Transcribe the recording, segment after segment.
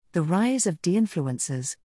The rise of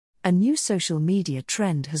deinfluencers. A new social media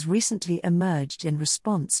trend has recently emerged in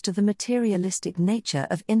response to the materialistic nature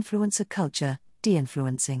of influencer culture,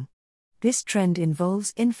 deinfluencing. This trend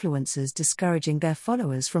involves influencers discouraging their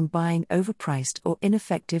followers from buying overpriced or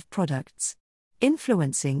ineffective products.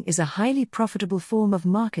 Influencing is a highly profitable form of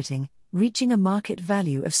marketing, reaching a market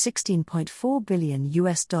value of $16.4 billion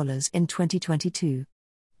in 2022.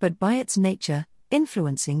 But by its nature,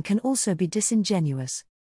 influencing can also be disingenuous.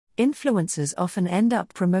 Influencers often end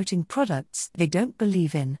up promoting products they don't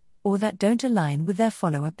believe in, or that don't align with their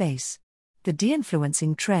follower base. The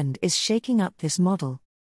de-influencing trend is shaking up this model.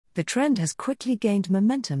 The trend has quickly gained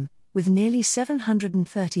momentum, with nearly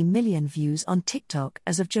 730 million views on TikTok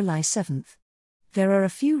as of July 7. There are a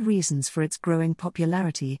few reasons for its growing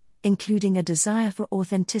popularity, including a desire for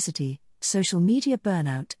authenticity, social media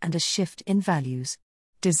burnout, and a shift in values.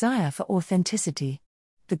 Desire for authenticity.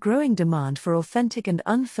 The growing demand for authentic and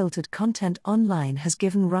unfiltered content online has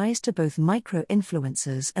given rise to both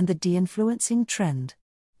micro-influencers and the de-influencing trend.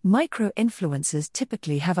 Micro-influencers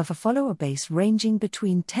typically have a follower base ranging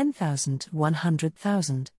between 10,000 to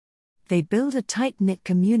 100,000. They build a tight-knit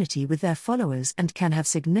community with their followers and can have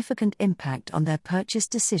significant impact on their purchase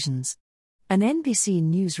decisions. An NBC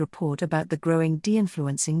News report about the growing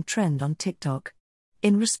de-influencing trend on TikTok.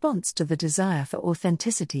 In response to the desire for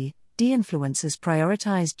authenticity, de-influencers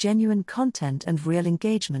prioritize genuine content and real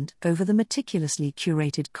engagement over the meticulously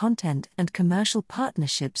curated content and commercial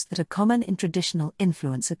partnerships that are common in traditional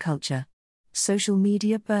influencer culture. Social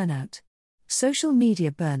media burnout. Social media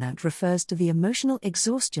burnout refers to the emotional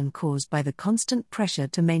exhaustion caused by the constant pressure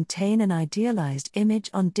to maintain an idealized image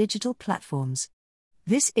on digital platforms.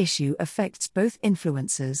 This issue affects both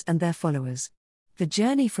influencers and their followers. The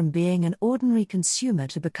journey from being an ordinary consumer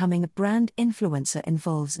to becoming a brand influencer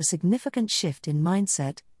involves a significant shift in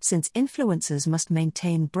mindset, since influencers must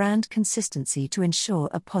maintain brand consistency to ensure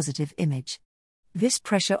a positive image. This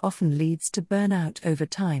pressure often leads to burnout over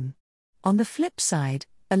time. On the flip side,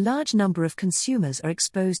 a large number of consumers are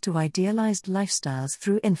exposed to idealized lifestyles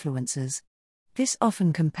through influencers. This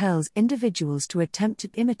often compels individuals to attempt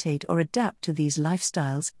to imitate or adapt to these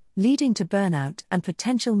lifestyles, leading to burnout and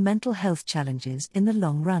potential mental health challenges in the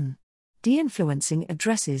long run. De-influencing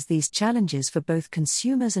addresses these challenges for both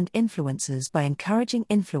consumers and influencers by encouraging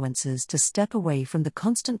influencers to step away from the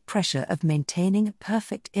constant pressure of maintaining a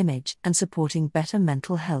perfect image and supporting better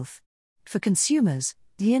mental health. For consumers,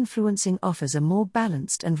 de-influencing offers a more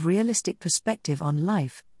balanced and realistic perspective on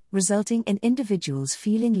life, resulting in individuals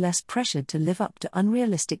feeling less pressured to live up to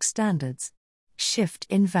unrealistic standards. Shift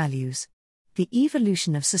in values. The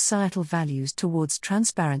evolution of societal values towards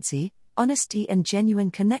transparency, honesty, and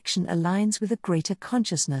genuine connection aligns with a greater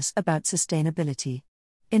consciousness about sustainability.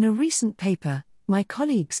 In a recent paper, my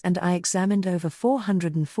colleagues and I examined over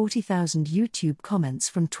 440,000 YouTube comments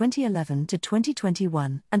from 2011 to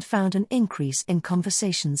 2021 and found an increase in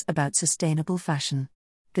conversations about sustainable fashion.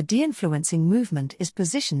 The de-influencing movement is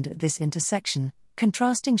positioned at this intersection,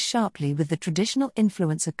 contrasting sharply with the traditional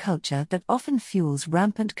influencer culture that often fuels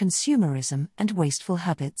rampant consumerism and wasteful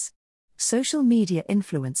habits. Social media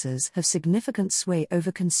influencers have significant sway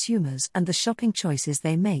over consumers and the shopping choices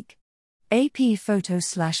they make. AP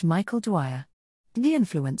Photo/Michael Dwyer. The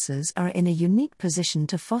influencers are in a unique position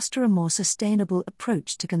to foster a more sustainable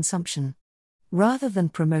approach to consumption. Rather than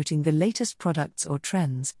promoting the latest products or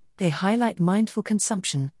trends, they highlight mindful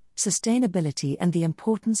consumption, sustainability, and the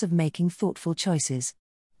importance of making thoughtful choices.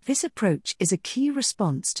 This approach is a key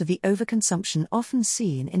response to the overconsumption often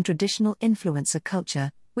seen in traditional influencer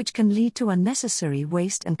culture, which can lead to unnecessary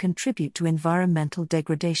waste and contribute to environmental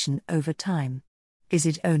degradation over time. Is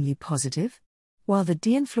it only positive? While the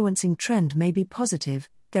de-influencing trend may be positive,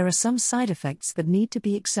 there are some side effects that need to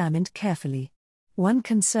be examined carefully. One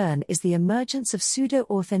concern is the emergence of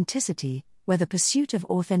pseudo-authenticity, where the pursuit of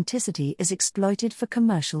authenticity is exploited for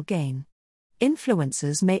commercial gain.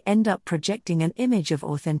 Influencers may end up projecting an image of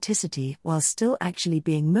authenticity while still actually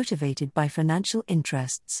being motivated by financial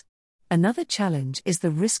interests. Another challenge is the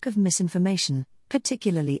risk of misinformation,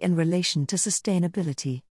 particularly in relation to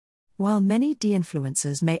sustainability. While many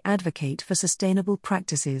de-influencers may advocate for sustainable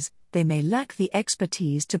practices, they may lack the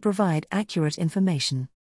expertise to provide accurate information.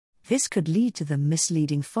 This could lead to them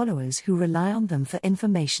misleading followers who rely on them for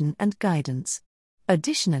information and guidance.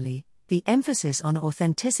 Additionally, the emphasis on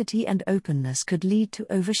authenticity and openness could lead to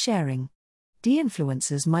oversharing.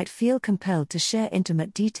 De-influencers might feel compelled to share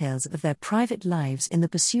intimate details of their private lives in the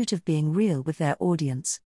pursuit of being real with their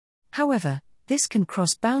audience. However, this can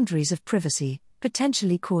cross boundaries of privacy,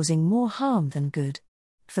 potentially causing more harm than good.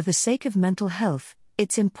 For the sake of mental health,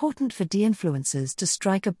 It's important for de-influencers to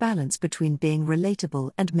strike a balance between being relatable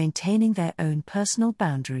and maintaining their own personal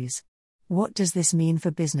boundaries. What does this mean for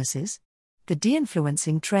businesses? The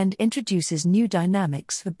de-influencing trend introduces new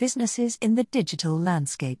dynamics for businesses in the digital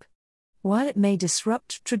landscape. While it may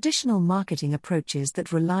disrupt traditional marketing approaches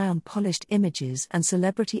that rely on polished images and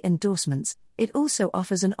celebrity endorsements, it also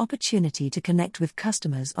offers an opportunity to connect with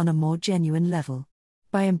customers on a more genuine level.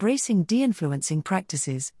 By embracing de-influencing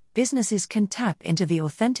practices, businesses can tap into the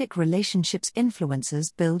authentic relationships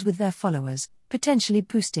influencers build with their followers, potentially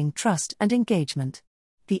boosting trust and engagement.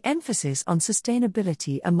 The emphasis on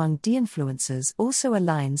sustainability among de-influencers also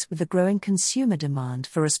aligns with the growing consumer demand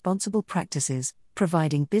for responsible practices,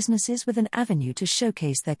 providing businesses with an avenue to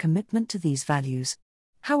showcase their commitment to these values.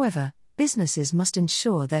 However, businesses must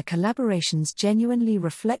ensure their collaborations genuinely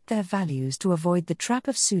reflect their values to avoid the trap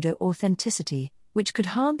of pseudo-authenticity, which could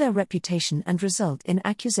harm their reputation and result in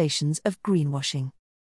accusations of greenwashing.